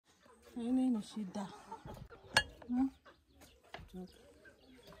Nini ni shida?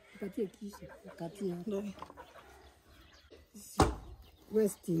 Katia kisu, katia. Ndio.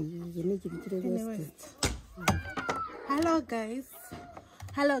 West, Hello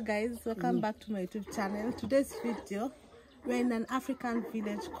guys, welcome back to my YouTube channel. Today's video, we're in an African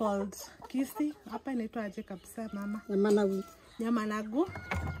village called Kisi. Hapa inaitwa aje kabisa mama? Nyamanagu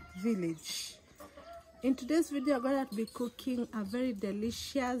village. In today's video, I'm going to be cooking a very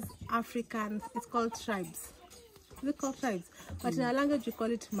delicious African, it's called tribes. Is it called tribes? But in our language we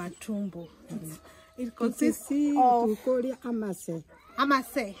call it matumbo. It consists of amase.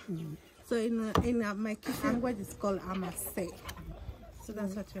 Amase. So in my Kisi language it's called amase. So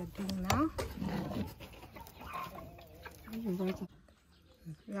that's what we're doing now.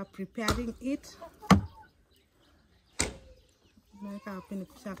 We are preparing it.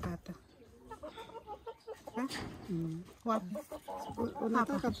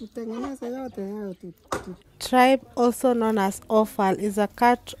 Tripe, also known as offal, is a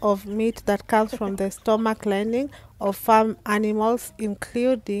cut of meat that comes from the stomach lining of farm animals,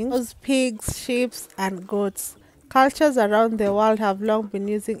 including pigs, sheep, and goats. Cultures around the world have long been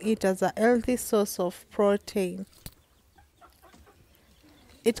using it as a healthy source of protein.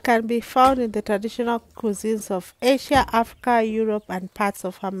 It can be found in the traditional cuisines of Asia, Africa, Europe, and parts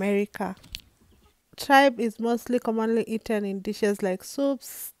of America. Tripe is mostly commonly eaten in dishes like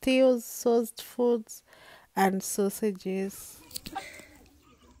soups, stews, sauced foods, and sausages.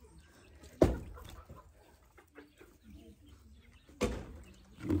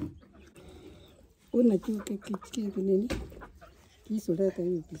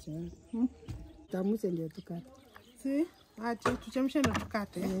 See?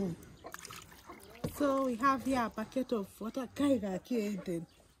 So we have here a bucket of water. Aki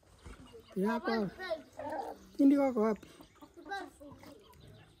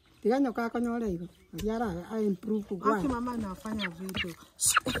mama anafanya video.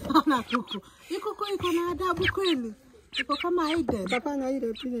 Ana kuku. Kuku iko na adabu kweli. Iko kama Aiden. Utafanya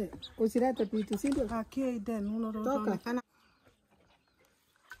ile pile usilete vitu si ndio? Aki Aiden unaonekana.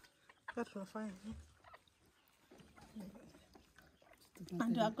 That's what fine.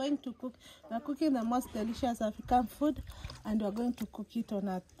 And we are going to cook. We are cooking the most delicious African food, and we are going to cook it on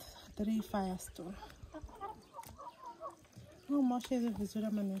a 3 fire stone. Oh, moshe hizo vizuri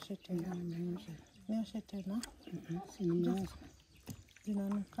ama nioshe tena? Nioshe tena?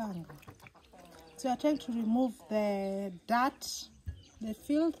 Zinanukanga. So we are trying to remove the dirt, the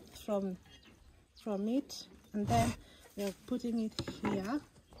filth from it, and then we are putting it here.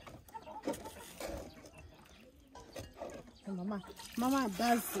 Mama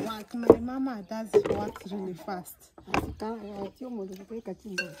does work. My mama does work really fast. Sawa,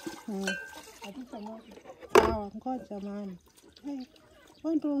 ngoja mama.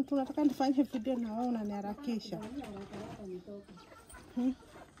 Wewe tunataka nifanye video na wewe unaniharakisha.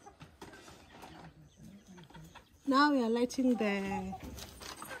 Now we are lighting the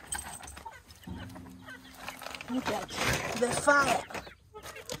fire.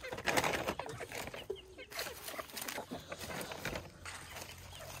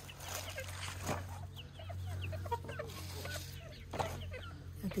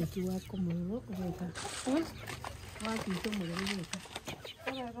 Wako muro kuweka. Wapi ndio muro kuweka?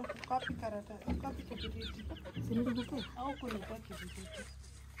 Copy karata, copy kibiriti. Sini buku. Au kuna kibiriti.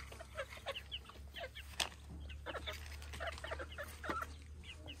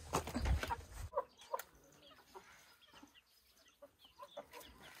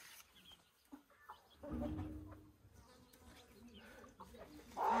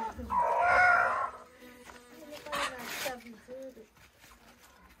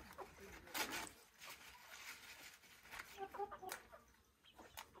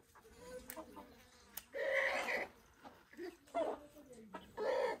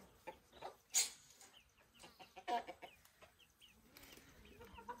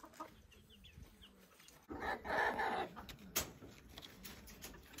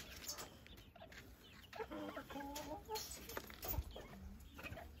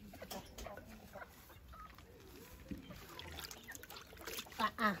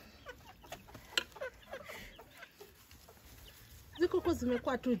 Zikuku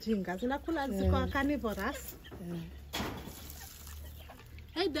zimekuwa tu jinga, zinakula ziko carnivorous.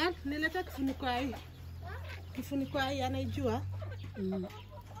 Hey dad, nileta kifuniko hii. Kifuniko hii anaijua?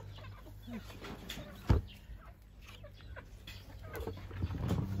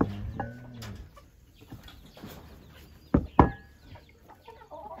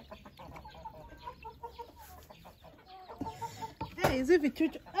 Hey, hizi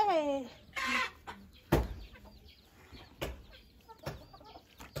vichuchu. Hey.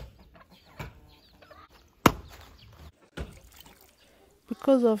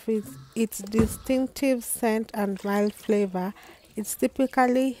 because of its distinctive scent and mild flavor. It's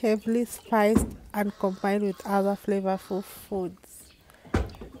typically heavily spiced and combined with other flavorful foods.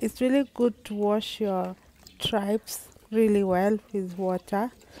 It's really good to wash your tripes really well with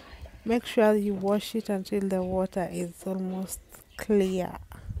water. Make sure you wash it until the water is almost clear.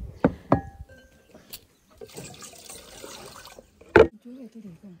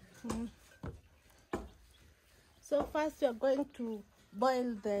 So first you're going to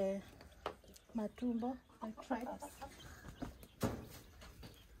boil the matumbo, the tripes.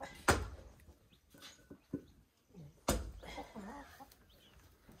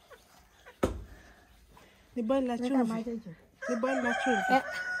 Ni boil na chumvi. Ni boil na chumvi.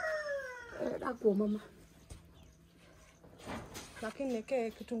 Ako mama. Lakini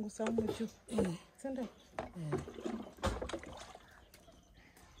neke kitunguu saumu juu. Sende?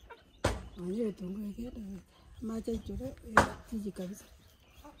 Aje tungu kidogo. Maji jure tiji kabisa.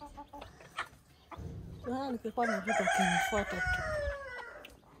 Sasa nikikuwa navuta kinifuata tu.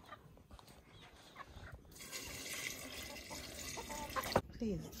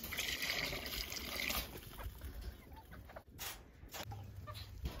 Please.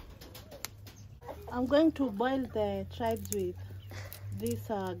 I'm going to boil the tripes with this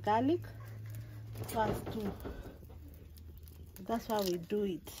garlic first too. That's how we do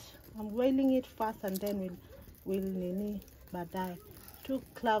it. I'm boiling it first and then we'll nini baadaye. 2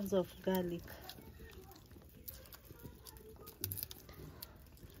 cloves of garlic.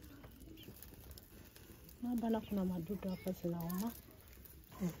 Bana kuna madudu hapa zinauma.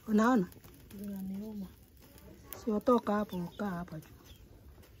 Unaona? Zinaniuma. Sio toka hapo, kaa hapa juu.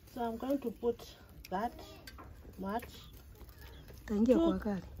 So I'm going to put that much. Taingia kwa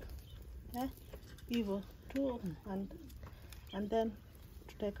gari. Hivyo 2 and then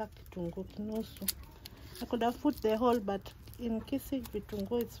tutaweka kitunguu kinusu. I could have put the whole, but in Kisii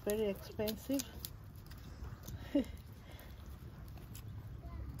vitunguu it's very expensive.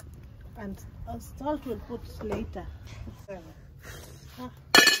 And salt we'll put later.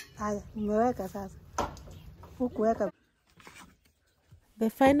 Haya, nimeweka sasa. Hukuweka. The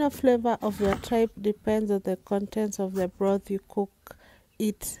final flavor of your tripe depends on the contents of the broth you cook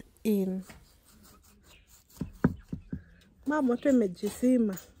it in. Mama, moto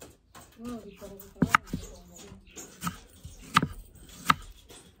imejisima.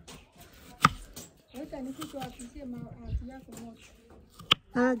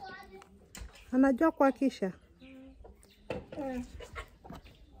 Anajua kuhakisha.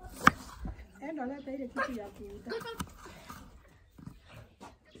 Enda leta ile kitu ya kuuta.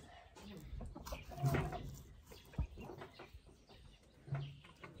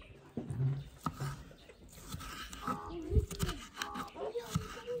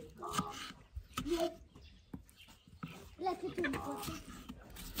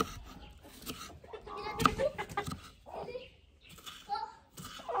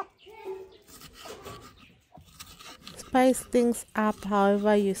 Spice things up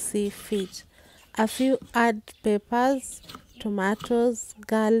however you see fit. A few add peppers, tomatoes,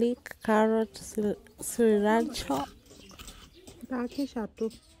 garlic, carrot, sriracha. Kisha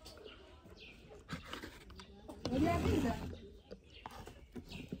tu.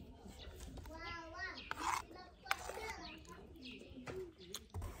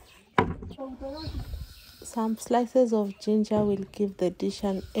 Some slices of ginger will give the dish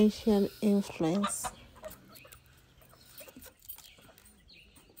an Asian influence.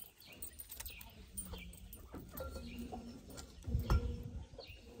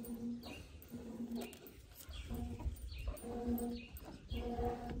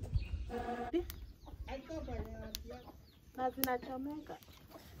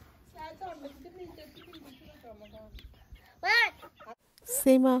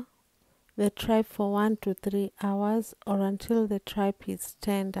 Simmer the tripe for 1 to 3 hours or until the tripe is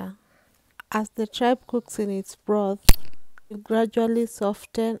tender. As the tripe cooks in its broth, you gradually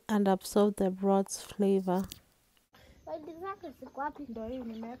soften and absorb the broth's flavor. Ndio hii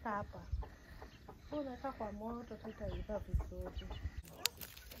nimeweka hapa. Unaweka kwa moto tutaiva vizuri.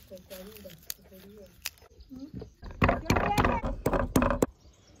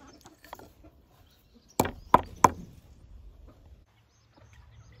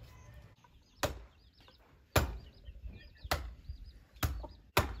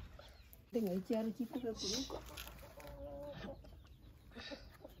 Dengan cara kita berkumpul.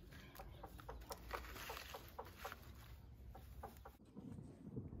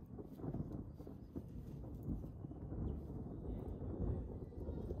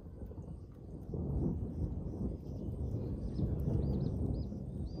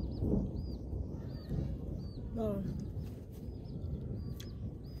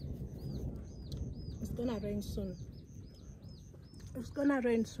 gonna rain soon. It's gonna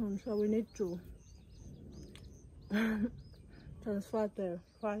rain soon, so we need to transfer the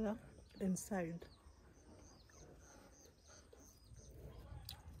fire inside.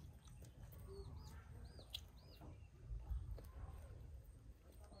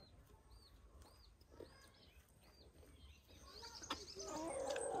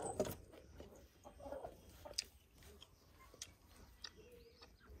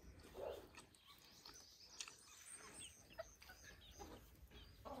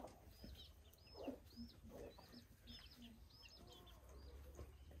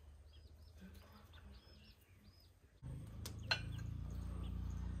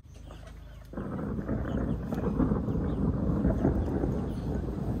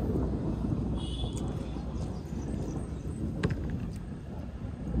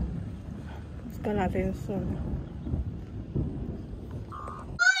 It's gonna rain soon.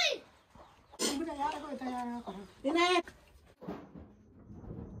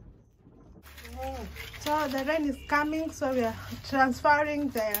 So the rain is coming, so we are transferring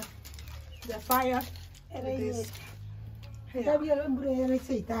the fire to this. Here.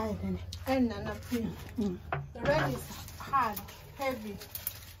 And the rain is hard, heavy.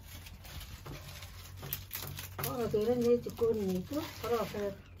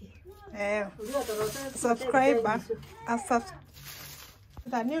 Subscriber,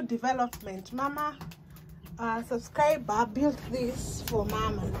 the new development. Mama, subscriber built this for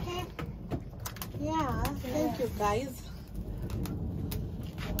Mama. Okay? Yeah, thank you guys.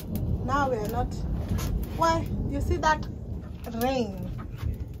 Now we are not. Why? You see that rain?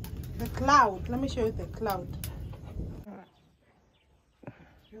 The cloud. Let me show you the cloud.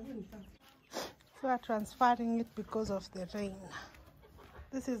 So we are transferring it because of the rain.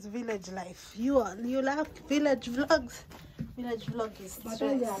 This is village life. You like village vlogs? Village vlog is stress.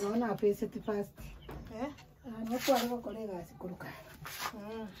 Yeah?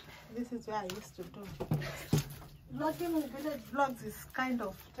 This is what I used to do. Vlogging in village vlogs is kind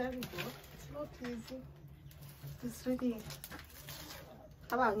of terrible. It's not easy. It's really.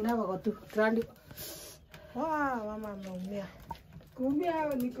 Wow, Mama naumia.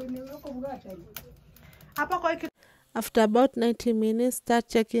 After about 90 minutes, start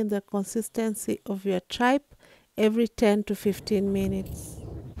checking the consistency of your tripe every 10 to 15 minutes.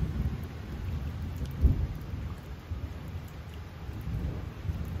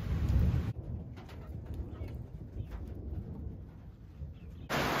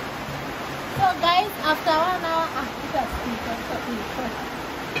 So guys, after 1 hour,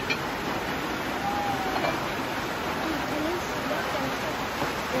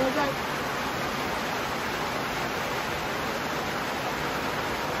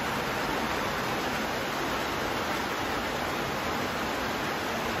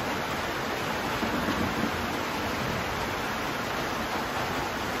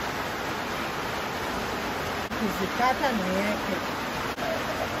 kuzikata na yake.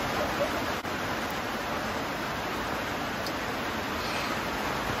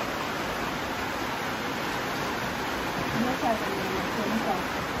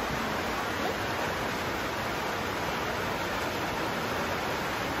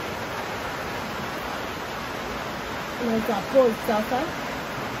 Unaweza pause sasa.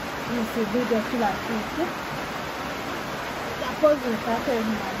 Nisubiri kila kitu. Pause nikate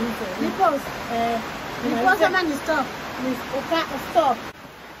nimalize. Ni pause. Ni pause ama ni stop? Ni stop.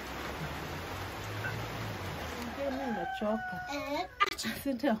 Ndio nimechoka.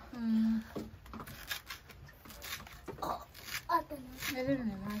 Sio.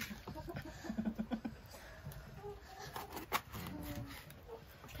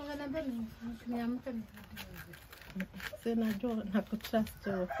 Sinajua na kutrust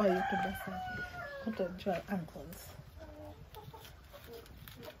kwa YouTube sana. Kutojua angles.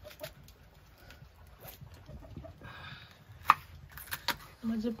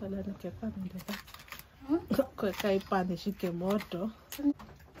 Moja pala nikeka ndio. Kwa kaipa nishike moto.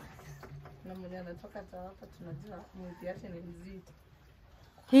 Na mwenye anatoka hapa tunajua mwili yake ni mzito.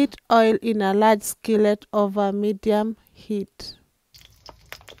 Heat oil in a large skillet over medium heat.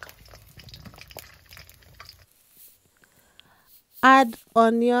 Add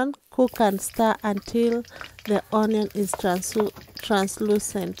onion, cook and stir until the onion is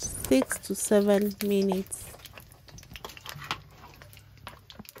translucent, 6 to 7 minutes.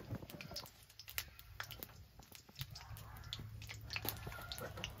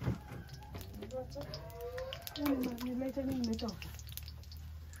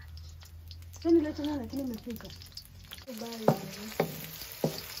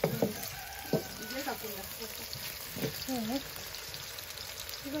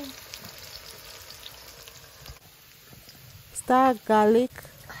 stir garlic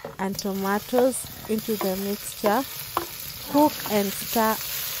and tomatoes into the mixture. Cook and stir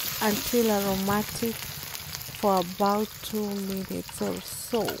until aromatic for about 2 minutes or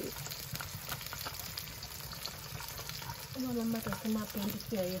so.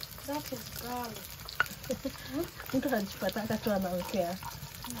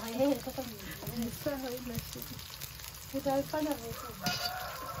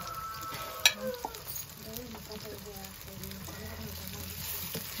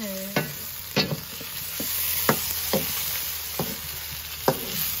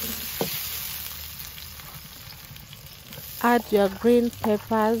 Add your green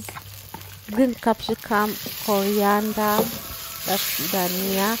peppers, green capsicum, coriander, that's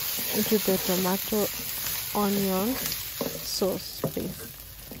dania, into the tomato onion sauce paste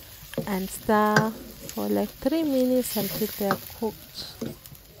and stir for like 3 minutes until they are cooked.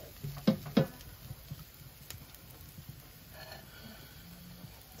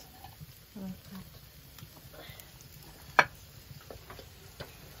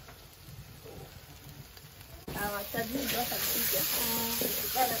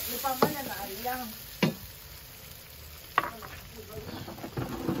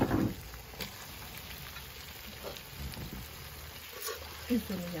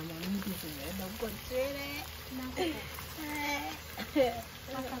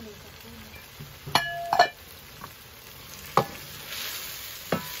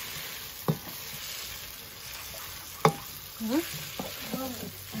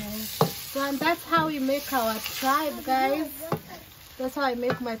 So and that's how we make our tripe, guys. That's how I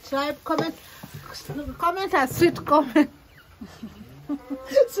make my tripe. Comment a sweet comment.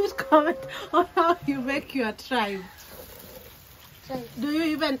 Sweet comment on how you make your tripe. Do you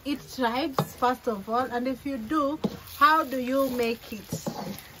even eat tripes first of all? And if you do, how do you make it?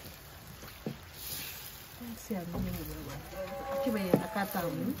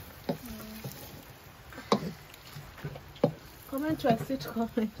 Comment to a sweet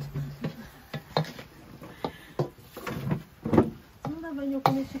comment.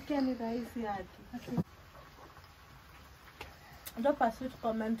 Drop a sweet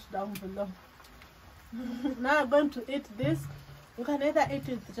comment down below. Now I'm going to eat this. You can either eat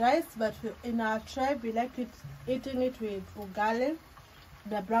it with rice, but in our tribe we like eating it with ugali,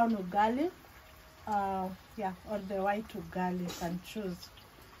 the brown ugali, yeah, or the white ugali. You can choose.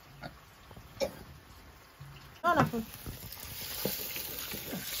 Wonderful.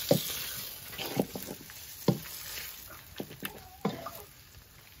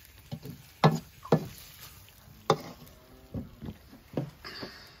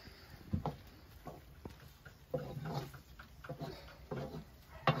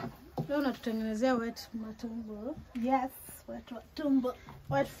 Leo natutengenezea wet matumbo. Yes, wet matumbo,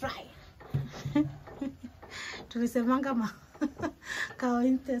 wet fry. Tulisemanga cow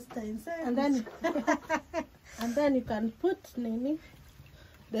intestines. And then you can put nini,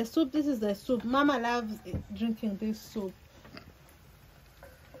 the soup. This is the soup. Mama loves drinking this soup.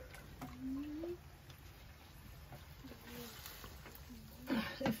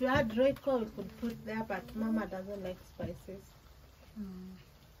 If you had Royco, you could put there, but Mama doesn't like spices.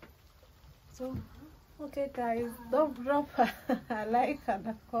 So, okay guys, don't drop a like and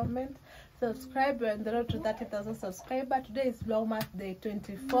a comment. Subscribe. We're on the road to 30,000 subscribers. Today is Vlogmas Day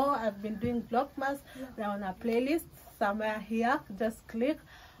 24. I've been doing Vlogmas. They're on a playlist somewhere here. Just click.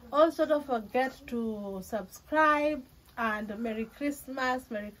 Also, don't forget to subscribe. And Merry Christmas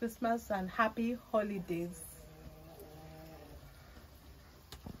and Happy Holidays.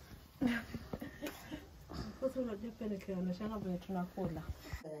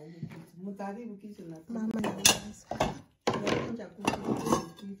 Mama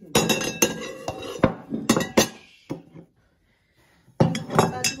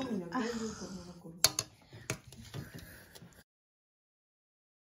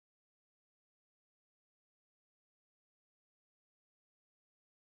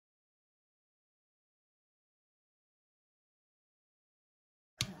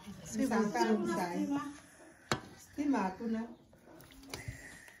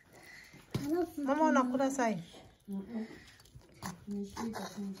Mama unakula sai?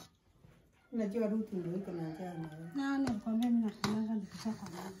 Unajua rutu ndio iko na njaa na. Nilikwambia mimi nakulanga nikisha kwa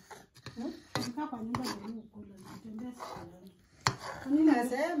nyumba. Nikaa kwa nyumba ndio kula natembea sana. Mimi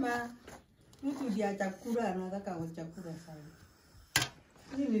nasema mtu ndiye chakula anataka chakula sana.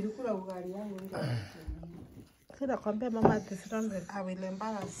 Mimi nilikula ugali yangu ndio. Sina kwambia mama this round I will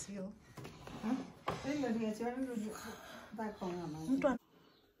embarrass you. Ndio ndio sio ndio bako mama. Mtu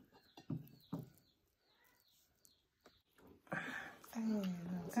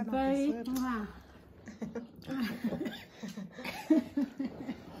Bye.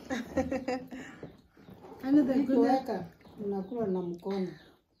 Kuweka unakula na mkono.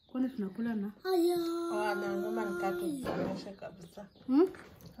 Kwani tunakula na? Na ngoma nikatuonyesha kabisa.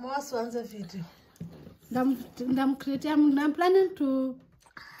 Mwasu anza video. I'm planning to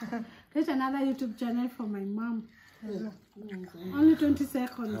create another YouTube channel for my mom. Only 20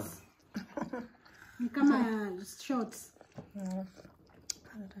 seconds. Ni kama shorts.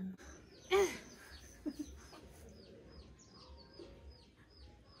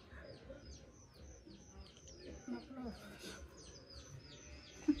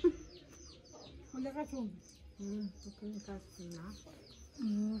 Unataka chumvi? Ukitaka sana.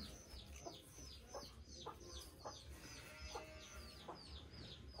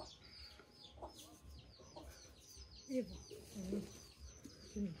 Hivyo.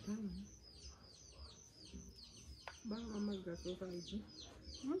 Bang mama gatoka hivi.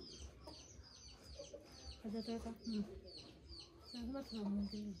 Hajatoka. Lazima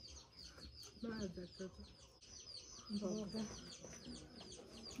tunamwongea. Baada gatoka. Mboga.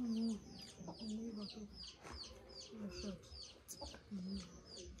 Hivyo tu. Short.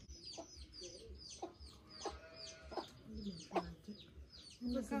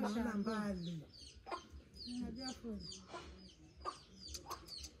 Nimekaa mbali. Najua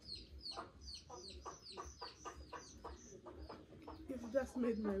You just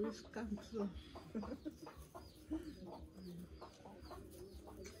made my wish come true.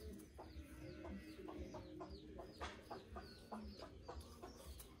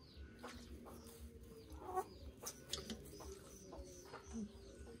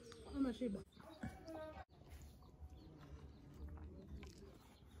 Mama shiba.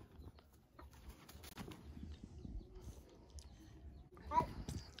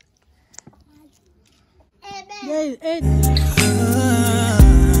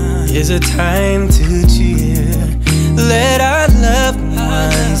 Is a time to cheer. Let our loved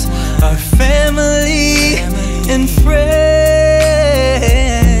ones, our family and friends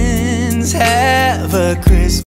have a Christmas.